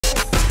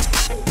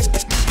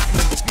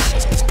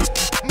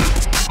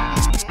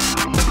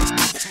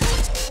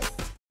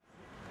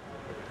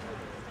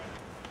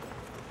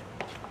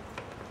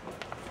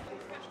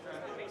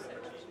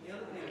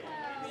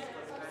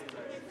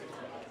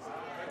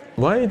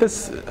Why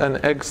does an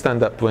egg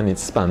stand up when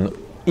it's spun?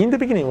 In the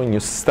beginning, when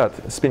you start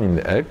spinning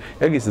the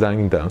egg is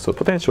dying down, so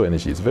potential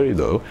energy is very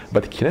low,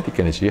 but kinetic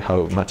energy,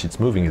 how much it's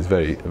moving, is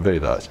very, very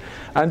large.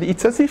 And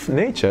it's as if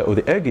nature or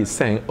the egg is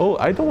saying, oh,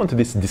 I don't want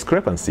this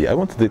discrepancy. I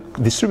want to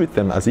distribute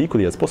them as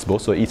equally as possible,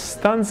 so it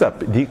stands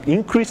up,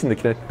 increasing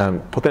the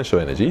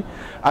potential energy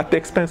at the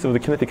expense of the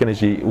kinetic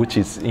energy, which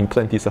is in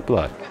plenty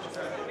supply.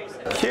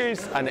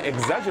 Here's an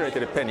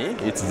exaggerated penny.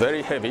 It's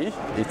very heavy.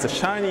 It's a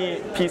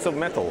shiny piece of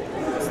metal.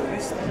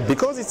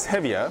 Because it's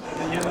heavier,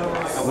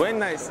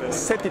 when I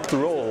set it to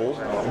roll,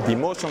 the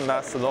motion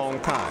lasts a long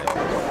time.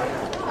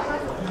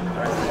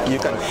 You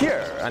can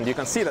hear and you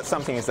can see that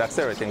something is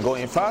accelerating,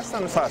 going faster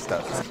and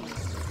faster.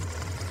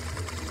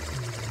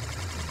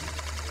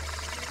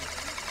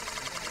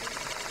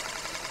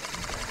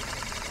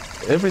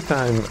 Every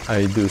time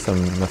I do some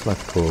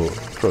mathematical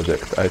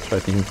project, I try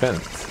to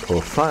invent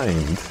or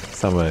find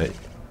somewhere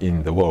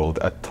in the world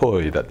a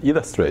toy that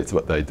illustrates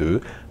what I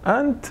do,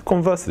 and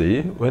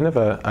conversely,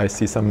 whenever I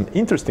see some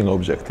interesting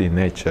object in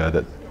nature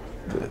that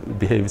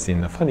behaves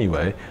in a funny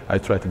way, I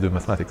try to do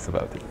mathematics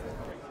about it.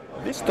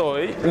 This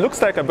toy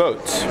looks like a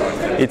boat.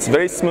 It's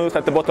very smooth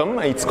at the bottom,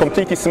 it's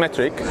completely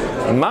symmetric,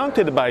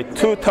 mounted by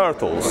two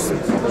turtles.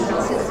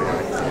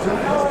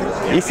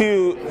 If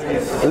you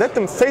let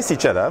them face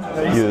each other,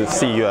 you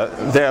see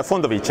they are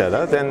fond of each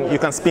other, then you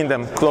can spin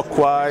them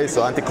clockwise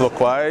or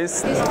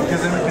anti-clockwise.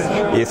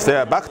 If they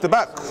are back to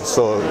back,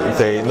 so if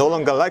they no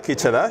longer like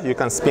each other, you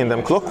can spin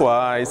them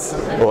clockwise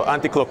or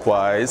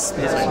anti-clockwise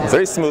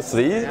very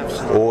smoothly.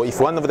 Or if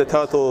one of the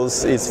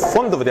turtles is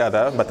fond of the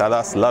other, but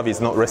alas, love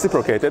is not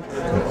reciprocated,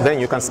 then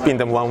you can spin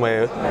them one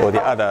way or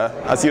the other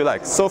as you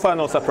like. So far,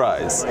 no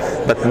surprise.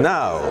 But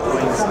now,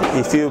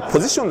 if you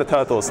position the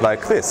turtles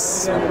like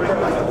this,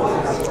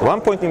 one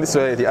pointing this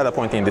way, the other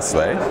pointing this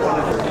way,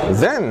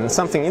 then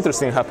something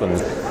interesting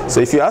happens. So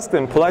if you ask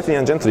them politely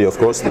and gently, of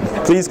course,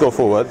 please go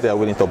forward, they are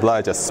willing to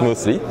oblige us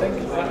smoothly.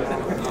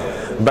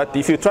 But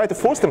if you try to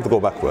force them to go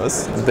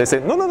backwards, they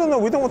say, no, no, no, no,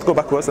 we don't want to go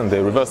backwards, and they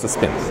reverse the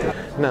spin.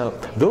 Now,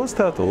 those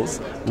turtles,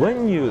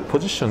 when you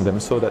position them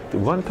so that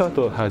one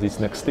turtle has its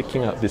neck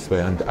sticking out this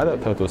way and the other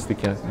turtle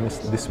sticking out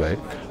this way,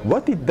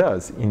 what it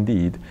does,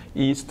 indeed,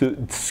 is to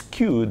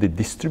skew the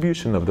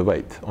distribution of the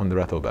weight on the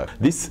rattleback.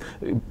 This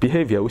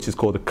behavior, which is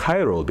called the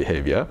chiral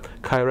behavior,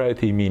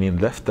 chirality meaning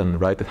left and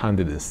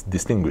right-handedness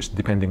distinguished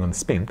depending on the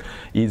spin,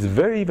 is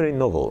very, very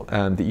novel,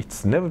 and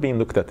it's never been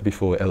looked at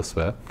before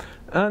elsewhere.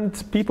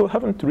 And people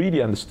haven't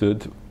really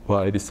understood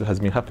why this has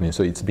been happening,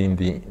 so it's been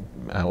the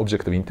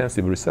object of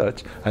intensive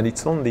research, and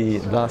it's only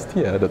last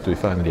year that we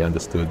finally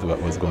understood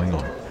what was going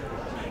on.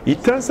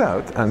 It turns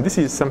out, and this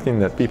is something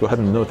that people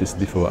hadn't noticed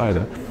before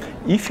either,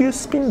 if you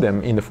spin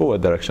them in the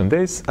forward direction,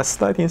 there is a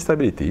slight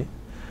instability,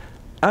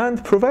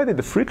 and provided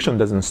the friction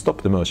doesn't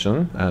stop the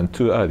motion and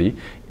too early,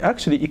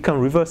 actually it can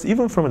reverse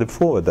even from the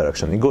forward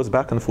direction. It goes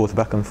back and forth,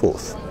 back and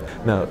forth.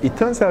 Now, it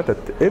turns out that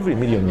every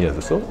million years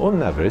or so,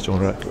 on average,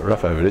 on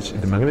rough average,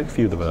 the magnetic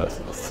field of Earth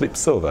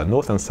flips over,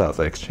 north and south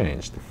are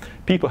exchanged.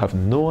 People have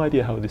no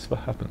idea how this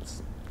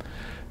happens.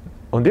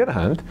 On the other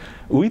hand,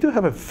 we do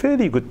have a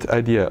fairly good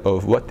idea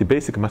of what the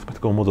basic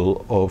mathematical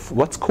model of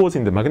what's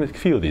causing the magnetic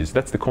field is.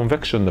 That's the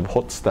convection of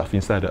hot stuff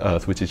inside the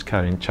Earth, which is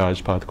carrying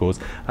charged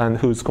particles, and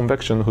whose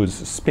convection, whose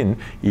spin,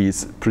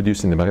 is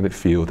producing the magnetic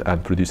field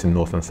and producing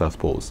north and south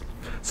poles.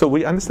 So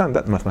we understand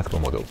that mathematical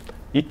model.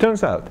 It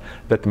turns out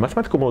that the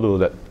mathematical model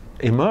that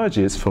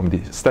emerges from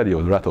the study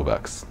of the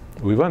rattlebacks,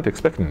 we weren't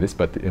expecting this,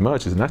 but it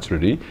emerges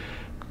naturally,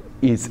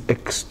 is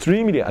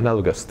extremely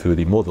analogous to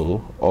the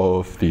model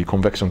of the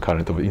convection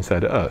current of inside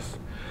the Earth.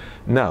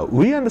 Now,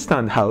 we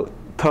understand how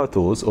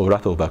turtles or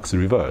rattlebacks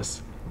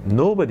reverse.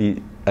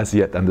 Nobody as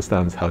yet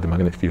understands how the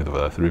magnetic field of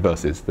Earth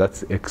reverses.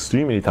 That's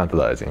extremely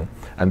tantalizing,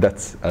 and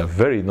that's a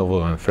very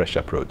novel and fresh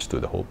approach to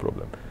the whole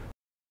problem.